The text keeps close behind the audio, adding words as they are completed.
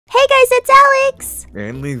Hey guys, it's Alex!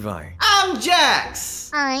 And Levi. I'm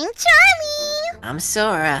Jax! I'm Charlie. I'm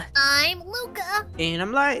Sora. I'm Luca. And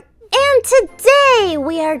I'm Light. And today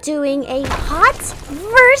we are doing a hot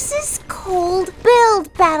versus cold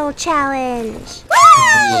build battle challenge.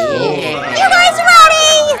 Yeah. You guys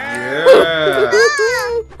ready? Yeah!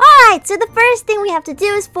 Alright, so the first thing we have to do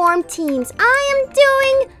is form teams. I am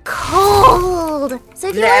doing cold. So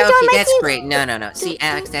if you want to join my that's team, great. No. See,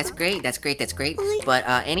 Alex, that's great. But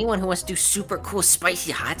anyone who wants to do super cool,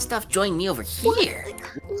 spicy, hot stuff, join me over here.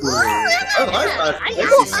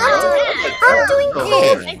 I'm doing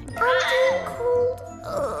cold.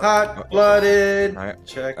 Hot-blooded.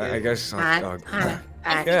 Check it. I guess. Hot.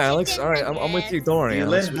 Yeah, Alex. All right, I'm with you. Don't worry, You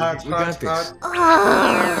Alex. lit hot, We got this.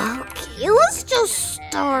 Okay, let's just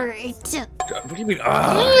start. What do you mean?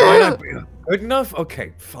 Why not? Good enough?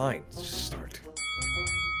 Okay, fine. Start.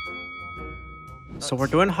 So we're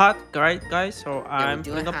doing hot, right, guys? So I'm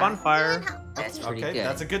doing putting a hot. bonfire. That's pretty Okay, good.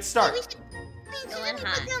 that's a good start. We shouldn't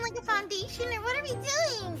put down like a foundation, or what are we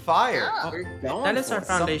doing? Fire. That is our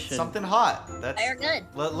foundation. Something hot. That's Fire good.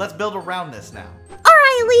 Let's build around this now.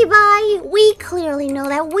 Alright, Levi, we clearly know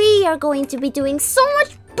that we are going to be doing so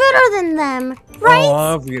much better than them, right? Oh,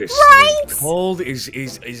 obviously. Right? Cold is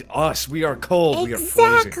us. We are cold.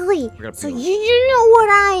 Exactly. We are frozen. So you know what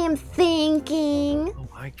I am thinking. Oh,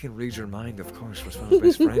 I can read your mind, of course. We're one of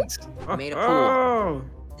best friends. I made a pool. Oh.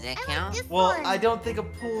 Does that I like count? this Well, one. I don't think a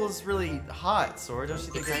pool is really hot, Sora. Don't you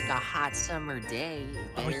think? It's like a hot summer day.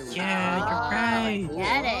 Oh, Better yeah, you're right.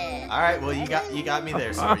 Get it. All right. Well, you got me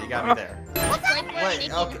there, Sora. You got me there. What's like we're Wait,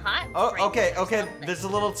 making okay. hot Oh, springs okay. or Okay. something. There's a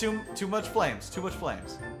little too much flames. Too much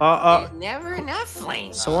flames. There's never enough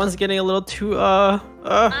flames. Someone's getting a little too,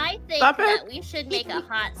 I think Stop that it. we should make a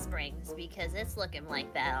hot springs because it's looking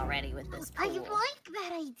like that already with this I pool. like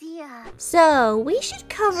that idea. So we should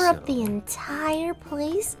cover up the So- entire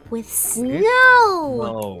place with snow.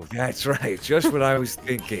 Oh, that's right. Just what I was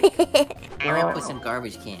thinking. We're gonna put some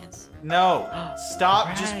garbage cans. No.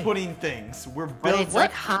 Stop just Right. putting things. We're But building. it's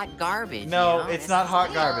like hot garbage. No, you know? it's not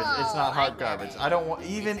hot garbage. It's not Oh, hot I get garbage. it. I don't want.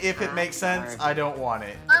 Even if it makes sense, I don't want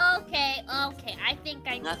it. Okay. I think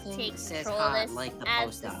I need Nothing to take says control hot of this like the as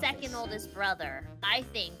post the office. second oldest brother. I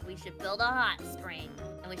think we should build a hot spring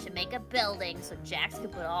and we should make a building so Jax can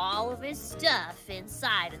put all of his stuff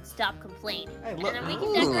inside and stop complaining. Hey, look. And then we can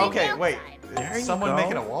Ooh. decorate Okay, the wait. outside. There Is you someone go.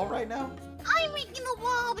 making a wall right now? I'm making a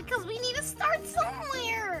wall because we need to start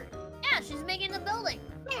somewhere. Yeah, she's making the building.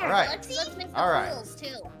 All right. Let's make the All right. pools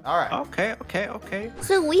too. All right. Okay.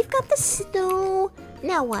 So we've got the snow.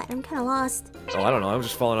 Now what? I'm kind of lost. Oh, I don't know. I was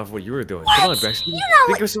just following off what you were doing. What? Come on, Bestie. You know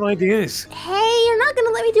Think what- of some ideas. Hey, you're not gonna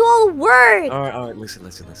let me do all the work. All right. Listen.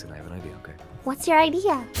 I have an idea. Okay. What's your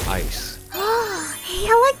idea? Ice. Hey,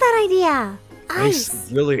 I like that idea. Ice Ice.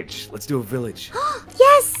 village. Let's do a village.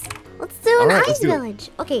 Yes. Let's do an Alright, ice let's do it. village.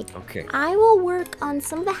 Okay. Okay. I will work on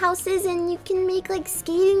some of the houses, and you can make like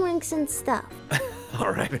skating rinks and stuff. All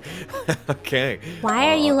right. Okay. Why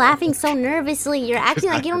are you laughing so nervously? You're acting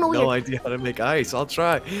like you don't know what no you're. idea how to make ice. I'll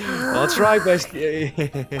try, Bestie.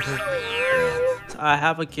 So I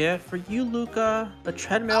have a gift for you, Luca. A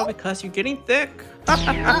treadmill because you're getting thick. Oh.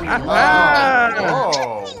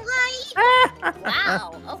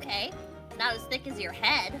 Wow. Okay. Not as thick as your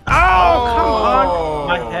head. Oh, come on.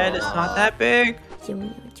 My head is not that big. Do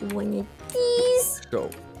you want these? So,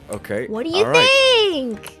 okay. What do you all right.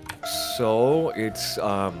 think? So it's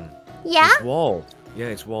Yeah. It's walls. Yeah,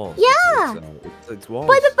 it's walls. Yeah. It's walls.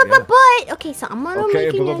 But. Okay, so I'm gonna Okay,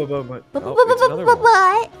 make it. but. Oh, it's another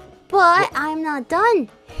wall. But I'm not done.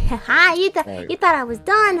 Haha, you thought I was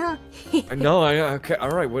done, huh? No, okay,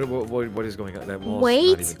 all right. What is going on? That wall's Wait,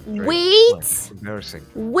 not even straight. wait. Oh, it's embarrassing.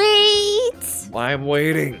 Wait. I'm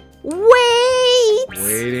waiting. Wait.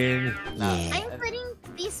 I'm putting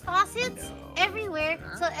these faucets everywhere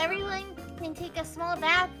so everyone can take a small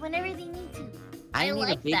bath whenever they need to. I I need a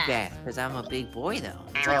like big that. bath because I'm a big boy though.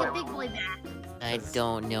 It's like a big boy bath. I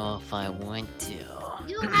don't know if I want to.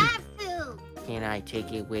 You have to. Can I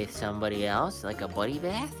take it with somebody else, like a buddy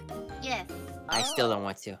bath? Yes. I still don't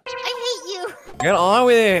want to. I hate you. Get on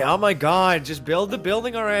with it. Oh my God, just build the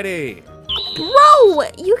building already. Bro,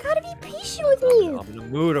 you gotta be patient with me. I'm in the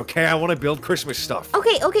mood. Okay, I want to build Christmas stuff.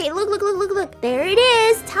 Okay, look. There it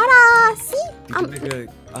is. Ta-da. See?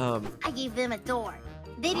 I gave them a door.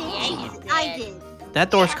 They didn't Yeah, you choose it. did. I did.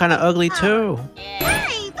 That door's kind of ugly too. Yeah.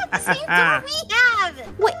 Hey, that's the same door we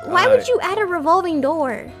have. Wait, why would you add a revolving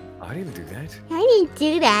door? I didn't do that. I didn't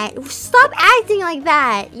do that. Stop acting like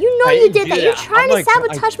that. You know I you didn't did do that. that. You're trying Oh to my God,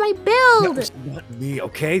 sabotage my That build. was not me,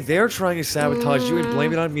 okay? They're trying to sabotage you and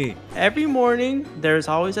blame it on me. Every morning, there's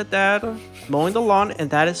always a dad mowing the lawn, and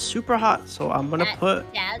that is super hot. So I'm gonna put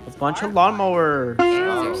a bunch of lawnmowers.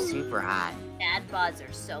 They're super hot. Dad bods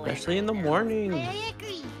are so Especially in the angry now. morning. I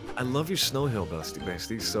agree. I love your snow hill,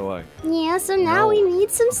 bestie. So Yeah, so now we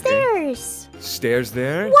need some stairs. stairs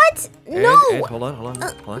there. What? And, No! and hold on.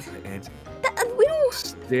 And We don't...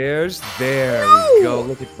 stairs there. No! We go.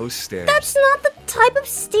 Look at those stairs. That's not the type of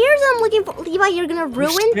stairs I'm looking for. Levi, you're gonna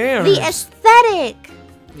ruin stairs. the aesthetic.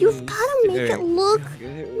 You've gotta make it look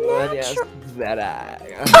natural.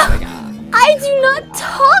 I do not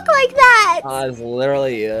talk like that. It's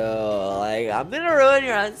literally like I'm gonna ruin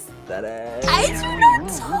your aesthetic. I do not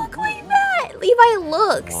talk like that. Levi,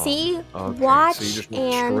 look, see, watch so you just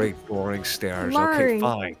want and straight boring stairs. learn. Okay,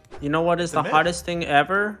 fine. You know what is the Submit. hottest thing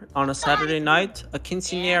ever on a Saturday night? A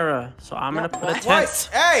quinceanera. So I'm gonna put a tent. What?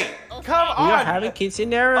 Hey, come on. We are having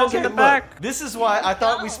quinceaneras Okay, in the look, back. this is why I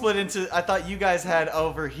thought we split into. I thought you guys had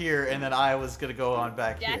over here, and then I was gonna go on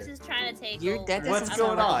back Jax here. is trying to take That over. doesn't What's sound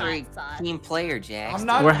going like on? a very team player, Jax. I'm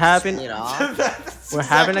not. We're having Split off. That's We're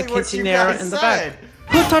having a exactly what you quinceanera guys in the back. said.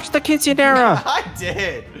 Who touched the quinceanera? I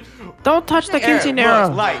did. Don't touch the Eric, look,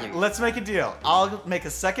 quinceanera. Light, let's make a deal. I'll make a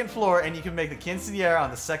second floor, and you can make the quinceanera on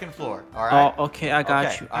the second floor. All right. Oh, okay, I got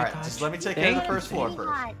Okay, you. all right, just let me take care of the first floor Pretty first.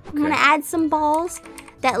 hot. I'm gonna add some balls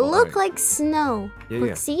that look Alright. like snow. Yeah, Look,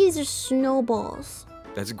 yeah. see, these are snowballs.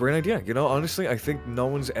 That's a great idea. You know, honestly, I think no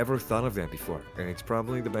one's ever thought of that before, and it's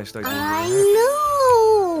probably the best idea. I we've ever had.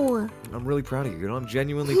 know. I'm really proud of you. You know, I'm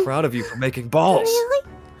genuinely proud of you for making balls. Really?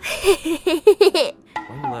 Why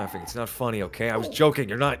are you laughing? It's not funny, okay? I was joking.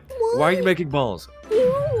 You're not. Why are you making balls? You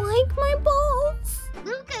don't like my balls?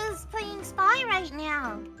 Luca's playing spy right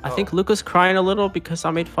now. I think Luca's crying a little because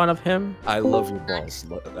I made fun of him. I love your balls,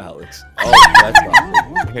 Alex. Oh, that's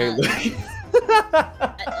not good. Hey,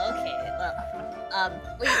 Okay,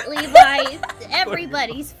 well, Levi,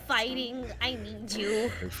 everybody's fighting. I need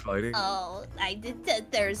you. They're fighting. Oh, I did.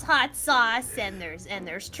 There's hot sauce and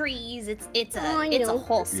there's trees. It's Oh, I a know.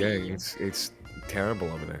 whole Yeah, scene. it's terrible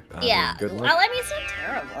over there. I Yeah. mean, good luck. Well, I mean, it's not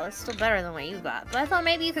terrible. It's still better than what you got. But I thought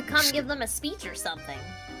maybe you could come give them a speech or something.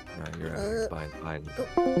 No, you're fine.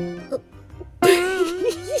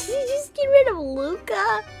 Just get rid of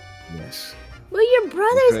Luca. Yes. But your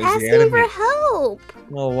brother's Luca is the asking for enemy. help.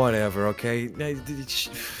 Well, whatever. Okay. Levi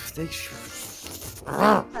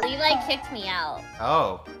kicked me out.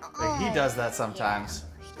 Oh, he does that sometimes.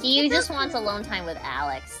 He just wants alone time with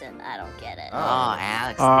Alex, and I don't get it. Oh,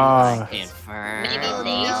 Alex, Ah. confirmed. Maybe they should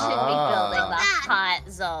be building the hot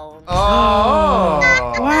zone. Oh.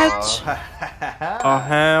 What? Oh,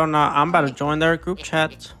 hell no. I'm about to join their group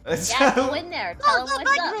chat. Yeah, go in there. Tell them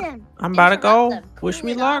what's up. Then. I'm about to go. Interrupt them. Wish Cool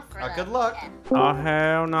me it luck. off for Good them. luck. Yeah. Oh,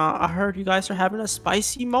 hell no. I heard you guys are having a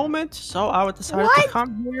spicy moment, so I would decided to What?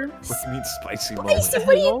 come here. What do you mean spicy What moment?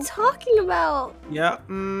 are you talking about? Yeah,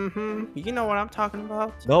 You know what I'm talking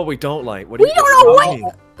about. No, we don't like. What We do you don't know what- mean?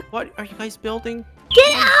 What are you guys building?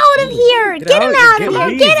 Get out of here! Get Get him out, out get of here!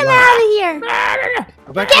 me, Get him Vlad. out of here!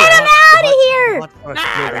 Go back Get to him out of here!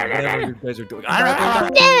 Whatever you guys are doing.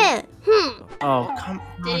 Damn it! Oh, come on.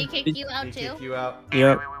 Did he kick you out He too? kick you out.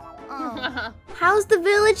 Yep. Oh. How's the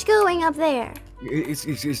village going up there? It's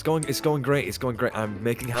going great. It's going great. I'm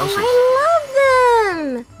making houses. I love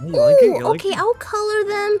them! You like it? Ooh, You like okay, it? I'll color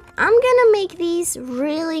them. I'm gonna make these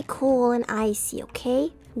really cool and icy,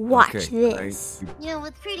 okay? Watch Okay, this. You know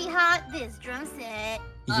what's pretty hot? This drum set.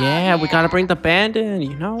 Yeah, we gotta yeah. bring the band in,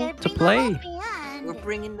 you know, Gotta to bring play. the whole band. We're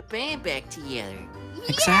bringing the band back together.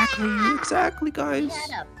 Exactly, guys. You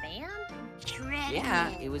had a band? Shred Yeah,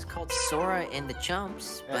 it. it was called Sora and the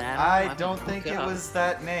Chumps, but I I don't think it was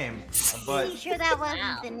that name, but Pretty sure that wasn't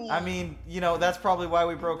Wow. the name. I mean, you know, that's probably why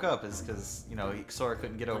we broke up, is because, you know, Sora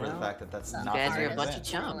couldn't get over the Well, fact that that's Some not guys the are a name bunch of of the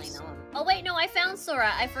chumps. Really know him. Oh wait, no, I found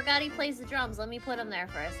Sora. I forgot he plays the drums. Let me put him there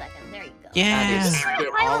for a second. There you go. Yeah.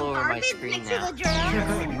 They're Pile all of over my garbage screen next to now. the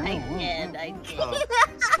drums. I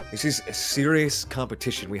did. This is a serious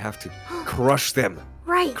competition. We have to crush them.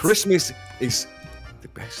 Right. Christmas is the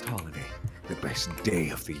best holiday, the best day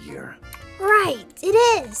of the year. Right,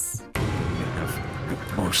 it is. They have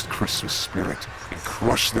the most Christmas spirit and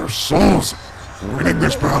crush their souls. Winning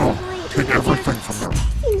this battle, take everything from them.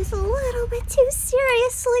 Taking this a little bit too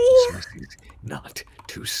seriously. Christmas is not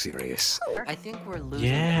too serious. I think we're losing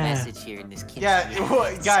Yeah. the message here in this kid. Yeah,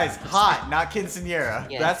 guys, hot, not quinceanera.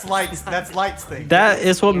 Yeah. That's Light's thing. That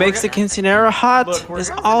is what makes the quinceanera hot. Look, we're- Is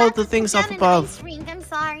I'm all I'm of the about to things sit up down in above. ice rink, I'm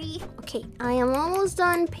sorry. Okay, I am almost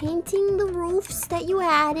done painting the roofs that you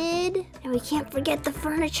added. And we can't forget the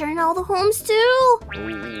furniture and all the homes too. Oh,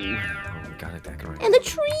 we gotta decorate. And the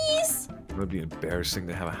trees. It would be embarrassing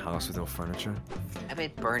to have a house with no furniture. I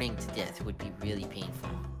bet burning to death would be really painful.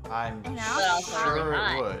 I'm And sure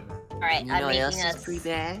it would. All right, You know I'm what making else us. is pretty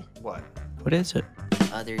bad? What? What is it?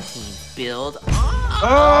 Other teams build. Oh!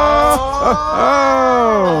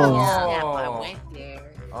 Snap, I went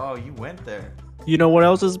there. Oh, you went there. You know what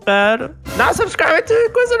else is bad? Not subscribing to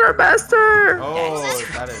InquisitorMaster! Oh,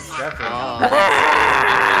 that is definitely.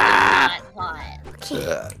 Hot, hot.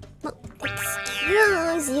 Okay. Look,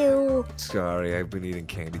 excuse you. Sorry, I've been eating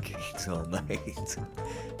candy canes all night.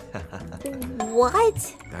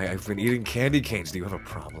 What? I've been eating candy canes. Do you have a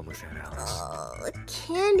problem with that, Alex?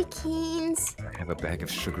 Candy canes. I have a bag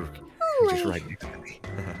of sugar Oh just my- right next to me.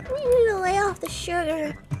 We need to lay off the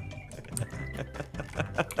sugar.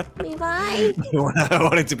 Levi? I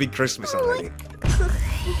want it to be Christmas already.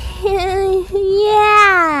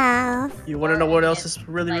 Yeah. You wanna know what else is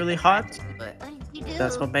really, really hot? But What did you do?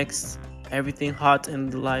 That's what makes everything hot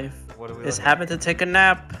in life. What do we Is look having to take a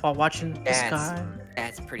nap while watching the sky.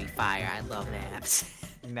 that's pretty fire. I love naps.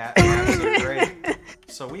 Naps are great.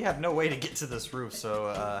 So we have no way to get to this roof.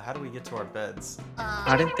 So how do we get to our beds?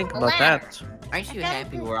 I didn't think about that. Aren't you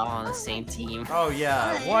happy we're all on the same team? Oh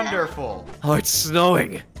yeah, wonderful. Oh, it's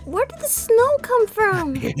snowing. Where did the snow come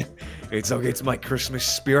from? It's okay. It's my Christmas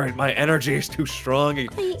spirit. My energy is too strong. I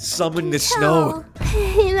It summoned the can snow.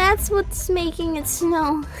 tell. That's what's making it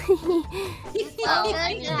snow. It's so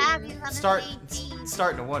good to have you on the same team.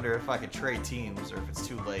 Starting to wonder if I could trade teams or if it's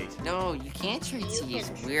too late. No, you can't trade You teams.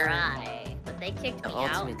 can We're try, but they kicked the me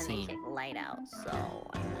out ultimate and team. they kicked Light out. So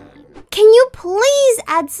I mean, Can you please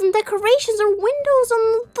add some decorations or windows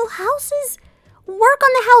on the houses? Work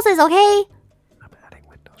on the houses, okay? I'm adding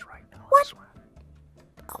windows right now. What? I swear.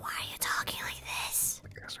 Why are you talking like this?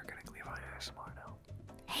 Because we're getting Levi ASMR now.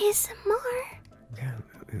 ASMR? Yeah,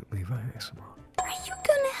 Levi ASMR. Are you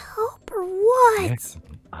gonna help or what? Yes.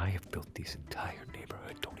 I have built this entire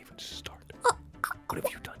neighborhood. Don't even start. What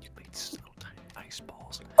have you done? You made snow ice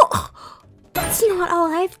balls. That's not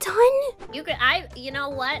all I've done. you know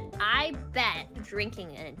what? I bet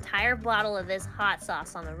drinking an entire bottle of this hot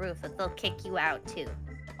sauce on the roof that they'll kick you out too.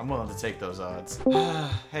 I'm willing to take those odds.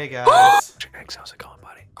 Hey guys, Jax, how's it going,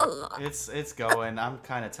 buddy? it's going. I'm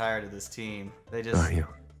kind of tired of this team. They just Are you?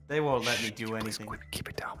 they won't let me Shh, do please anything. keep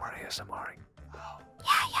it down. We're ASMRing.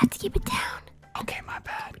 Yeah, you have to keep it down. Okay, my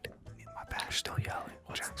bad. My bad. You're still yelling.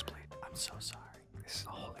 Jax, please. I'm so sorry. This is a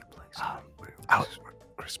holy place. I'll- This is where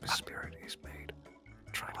Christmas spirit is made.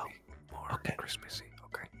 Try to be more Christmassy,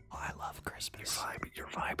 okay? Oh, I love Christmas. Your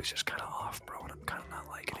vibe is just kind of off, bro, and I'm kind of not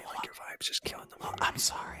liking it. Like, your vibe's just killing the mood. I'm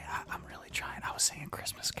sorry. I'm really trying. I was singing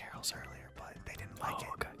Christmas carols earlier, but they didn't like it.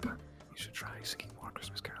 Okay, good. You should try singing more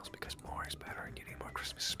Christmas carols because more is better and you need more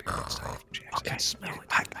Christmas spirit inside of you, Jax. I can smell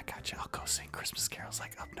it. I got you. I'll go sing Christmas carols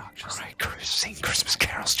like obnoxious. All right, Chris, sing Christmas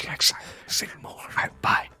carols, Jax. Sing more. All right,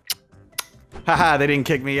 bye. Haha, they didn't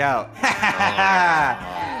kick me out.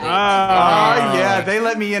 Oh Ah. yeah, they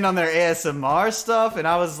let me in on their ASMR stuff, and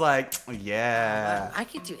I was like, yeah. I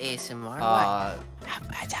could do ASMR.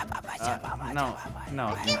 No, no,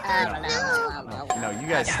 No. no, you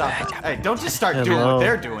guys stop. Hey, don't just start doing what Hello.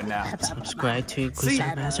 they're doing now. Subscribe to See,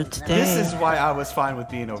 InquisitorMaster today. This is why I was fine with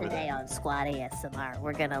being over Today there. on Squad ASMR,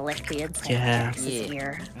 we're gonna lick the inside Yeah. of Jax's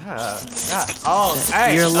ear. Oh,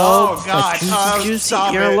 hey, Earlobe, oh God, a juicy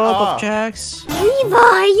stop it. earlobe Oh. of Jax.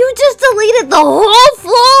 Levi, you just deleted the whole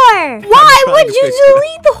floor. Why would you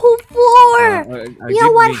delete the whole floor? You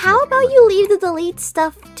know what? How about you leave the delete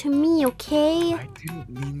stuff to me, okay? I didn't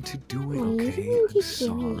mean to do it, You okay? didn't I'm do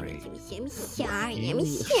sorry. I'm sorry. I'm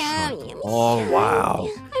sorry. Oh, wow.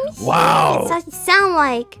 I'm sorry. Wow. That's what you sound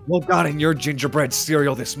like. What got in your gingerbread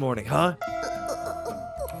cereal this morning, huh?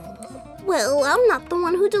 Well, I'm not the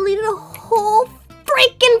one who deleted a whole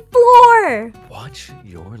freaking floor. Watch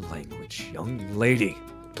your language, young lady.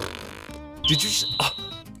 Did you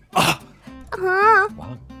Huh? Wow.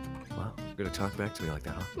 Wow. You're gonna talk back to me like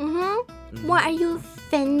that, huh? Mm-hmm. What, are you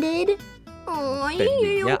offended? Oh, Offended.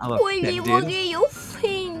 you're Yeah, I'm offended. you're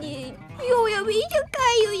offended.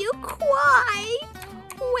 You cry.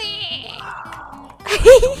 Wow. I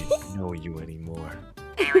don't know you anymore.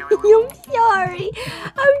 I'm sorry.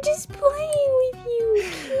 I'm just playing with you,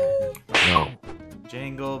 okay? No.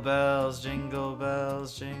 Jingle bells, jingle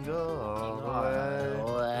all the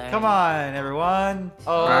way. Come on, everyone.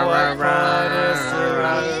 Oh, what fun it is to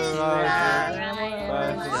ride a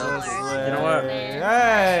You know what?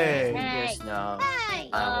 Hey! Yes, no. Hey!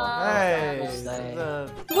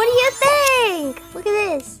 What do you think? Look at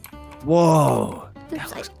this. Whoa. Oops,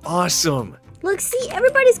 That looks awesome. Look, see,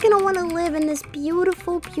 everybody's gonna want to live in this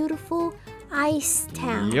beautiful, beautiful ice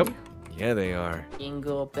town. Yep. Yeah, they are.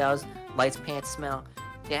 Jingle bells, lights, pants smell.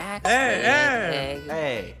 Jax. Hey.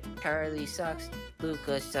 Hey. Charlie sucks.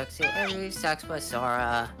 Luca sucks. Everybody sucks but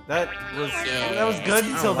Sora. That was good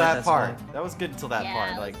until that part. That was good until that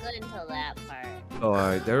part. Like good until that part.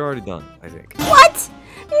 Oh, they're already done, I think. What?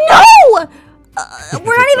 No!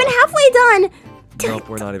 We're not even halfway done. Nope,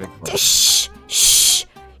 we're not even close. Shh.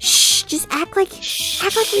 Just act like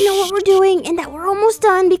we know what we're doing and that we're almost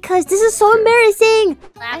done because this is so embarrassing.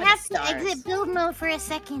 I have to exit build mode for a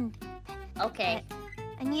second. Okay.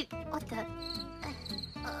 I need what the?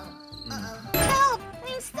 Help!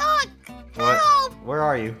 I'm stuck. What? Help! Where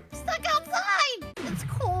are you? Stuck outside. It's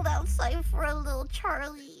cold outside for a little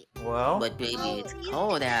Charlie. Well. But baby, it's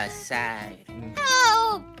cold outside.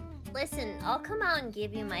 Help! Listen, I'll come out and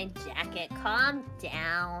give you my jacket. Calm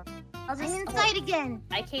down. I'm inside again.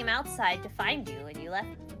 I came outside to find you and you left.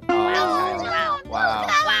 Wow.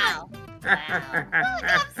 Wow. I'm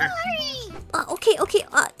sorry. Okay.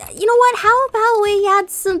 You know what? How about we had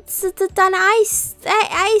an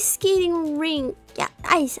ice skating ring? Yeah,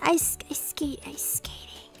 ice skating.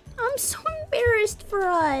 I'm so embarrassed for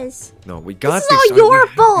us. No, we got this. This is all your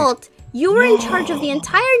fault. You were in charge of the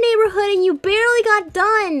entire neighborhood and you barely got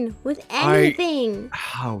done with anything.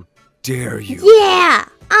 How dare you? Yeah,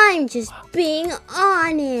 I'm just being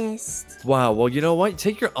honest. Wow, well, you know what?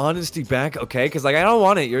 Take your honesty back, okay? Because, like, I don't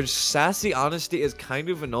want it. Your sassy honesty is kind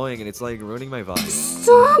of annoying, and it's, like, ruining my vibe.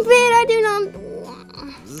 Stop it. I do not...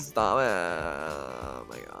 Stop it. Oh,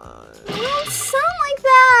 my God. Don't sound like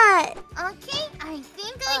that. Okay, I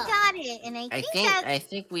think I got it, and I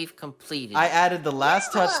think we've completed. I added the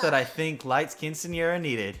last touch that I think Light's Quinceañera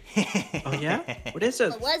needed. Oh yeah? What is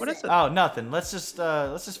it? What is it? Oh, nothing. Let's just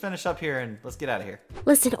finish up here and let's get out of here.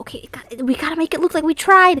 Listen, okay, we gotta make it look like we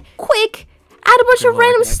tried. Quick, add a bunch of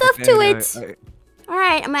random stuff to it. All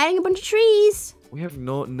right, I'm adding a bunch of trees. We have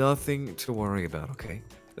nothing to worry about, okay?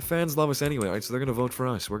 The fans love us anyway, right? So they're gonna vote for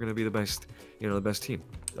us. We're gonna be the best, the best team,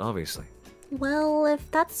 obviously. Well,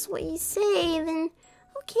 if that's what you say, then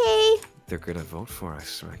okay. They're gonna vote for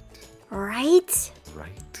us, right? Right.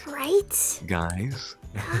 Guys. Guys.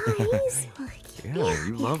 Yeah,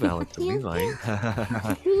 you love Alex and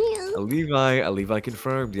Levi. Levi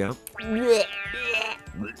confirmed, yeah.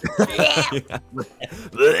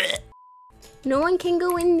 No one can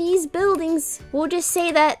go in these buildings. We'll just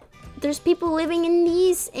say that there's people living in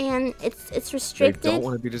these and it's restricted. They don't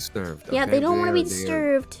want to be disturbed. Yeah, okay? they don't want to be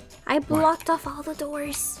disturbed. I blocked off all the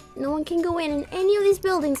doors. No one can go in any of these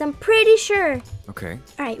buildings, I'm pretty sure. Okay.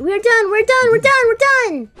 Alright, we're done.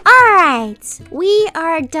 Alright, we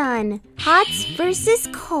are done. Hot versus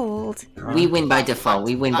cold. We win by default.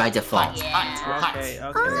 Okay.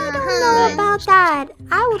 I don't know about that.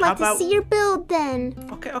 I would like to see your build then.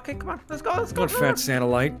 Okay, come on. Let's go. Come on, fat Santa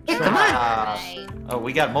Light. Come on. Oh,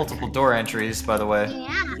 we got multiple door entries, by the way.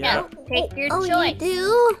 Yeah. Take your Oh, choice. you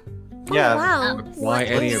do? Yeah. Oh, wow. Why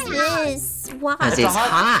any of this? Why? Because it's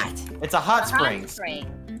hot. It's a hot spring. That's the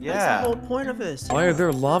Yeah. whole point of this. Why are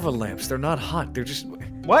there lava lamps? They're not hot. They're just.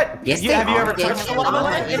 What? Yes, Have you they ever are. touched a lava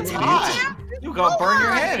lamp? It's hot. You go burn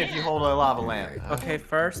your head if you hold a lava lamp. Okay,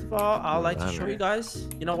 first of all, I'd like to show you guys.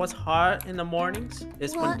 You know what's hot in the mornings?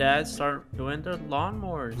 Is when dads start doing their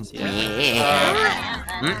lawnmowers.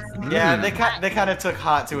 Yeah, they kind of took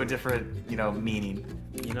hot to a different, meaning.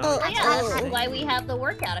 That's why we have the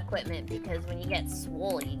workout equipment, because when you get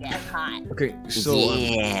swole, you get hot. Okay, so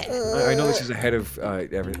I know this is ahead of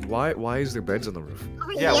everything. Why is there beds on the roof?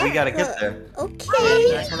 Yeah, we gotta get there. Okay.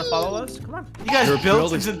 You guys wanna follow us? Come on. You guys Your built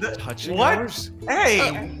building's into the touching what? ours? Hey,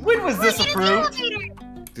 when was this approved?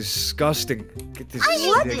 Disgusting. Get this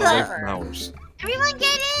What thing the- away from ours. Everyone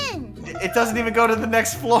get in. It doesn't even go to the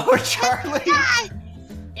next floor, Charlie.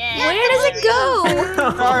 Yeah. Where does it go?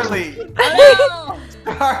 Charlie. Oh,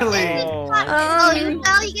 Charlie. Oh, Now you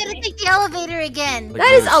gotta take the elevator again.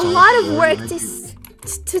 That is a lot of work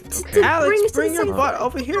to Alex, bring to your the butt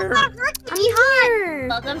over here. I'm here.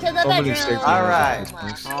 welcome to the Somebody bedroom. save me. All right.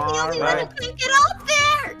 The only one Alright. who can get up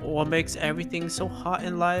there. What makes everything so hot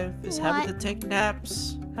in life is having to take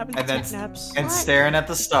naps. And staring at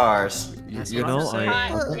the stars. You know,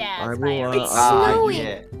 I will. It's snowing.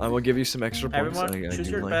 Yeah. I will give you some extra points. Everyone, I choose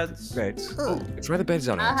do your like beds. beds. Try the beds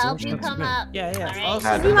out. I'll Alex. help you Let's come bed. up. Yeah. Alright.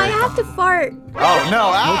 Had You might have to fart. Oh no!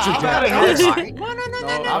 I'm out of here. No.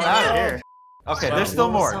 I'm out of here. Okay, there's still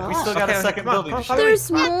more. We still got a second building to show.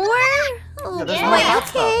 There's more? Oh, there's boy, more hot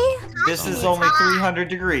okay. This is only 300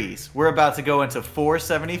 degrees. We're about to go into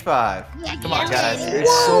 475. Come on, guys. It's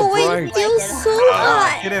so Whoa, bright. it feels so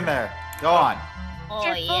hot. Get in there. Go on. Oh,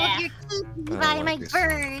 Careful yeah. with your teeth, I Levi, like might this.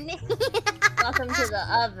 burn. Welcome to the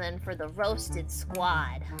oven for the roasted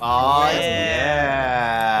squad. Oh Oh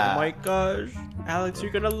yeah. my gosh. Alex,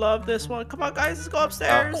 you're gonna love this one. Come on, guys, let's go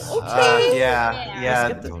upstairs.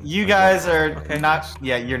 Yeah. You guys are not.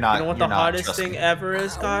 Yeah, you're not. You know what the hottest thing ever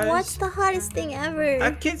is, guys? What's the hottest thing ever?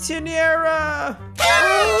 A quinceañera.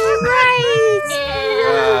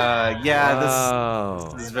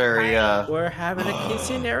 This is very. We're having a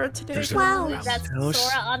quinceañera today. Wow. That's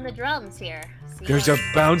Sora on the drums here. There's a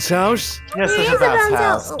bounce house? Yes, there's a bounce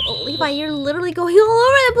house. Oh, Levi, you're literally going all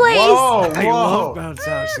over the place. Whoa, I love bounce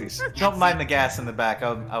houses. Don't mind the gas in the back.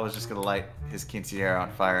 I was just gonna light his quinceañera on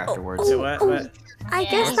fire afterwards. I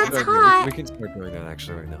guess that's hot. We can start doing that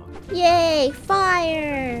actually right now. Yay,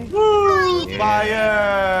 fire. Woo,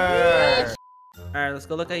 fire! Alright, let's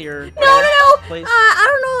go look at your No. place. I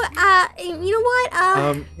don't know. You know what?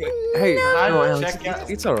 Hey, no, Alex,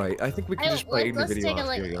 it's alright. I think we can just play the let's video take a off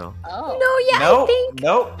look. here, you know? Oh. No, yeah, I think.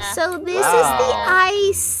 Nope. So this is the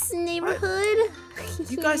ice neighborhood.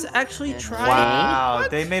 You guys actually tried. Wow,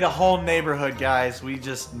 they made a whole neighborhood, guys. We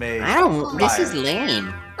just made. I don't. This is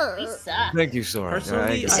lame. We suck. Thank you, Sora.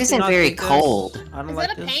 Personally, This isn't very cold. I don't Is like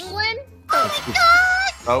that a this. penguin? I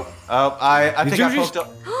think I fucked up.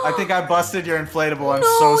 I think I busted your inflatable. I'm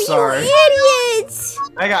so sorry. You idiot!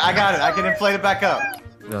 I got it. I can inflate it back up.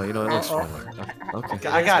 No, you know, it looks fine. Okay.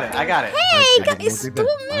 I got it. Hey, guys, stop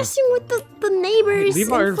messing with the neighbors.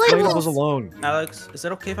 Leave our inflatables alone. Alex, is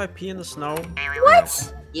it okay if I pee in the snow?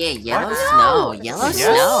 What? Yeah, yellow snow. Yellow Yes.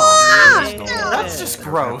 snow. That's just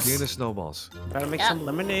gross. Being the snowballs. Gotta make some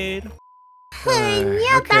lemonade.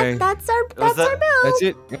 Yeah, okay. that's our bill. That's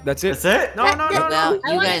it. That's it. That's it? No. Well, I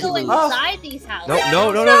you want guys to go lose. inside these houses. No.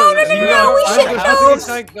 we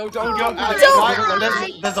should No,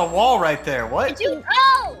 There's a wall right there. What? Yeah, the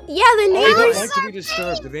They don't neighbors. like to be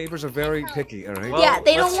disturbed. The neighbors are very picky, alright? Well, Yeah,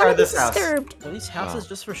 they don't let's try want to be this house. disturbed. Are these houses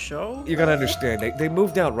just for show? You gotta understand, they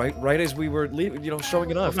moved out right as we were leaving, you know,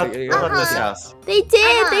 showing it off. What about this house? They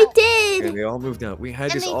did. Yeah, they all moved out. We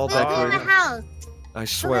had And this they all put it in the decorated. house. I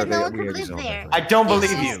swear no one we could had this live all there. decorated. I don't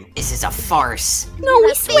believe you. This is a farce. No,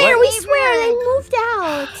 we swear. They moved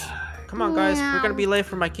out. Come on, guys. Yeah. We're gonna be late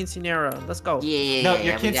for my quinceañera. Let's go. Yeah. No,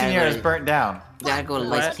 your quinceañera is burnt down. Gotta go to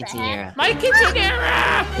What? Lights Quinceañera. My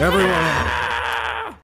quinceañera! Everyone,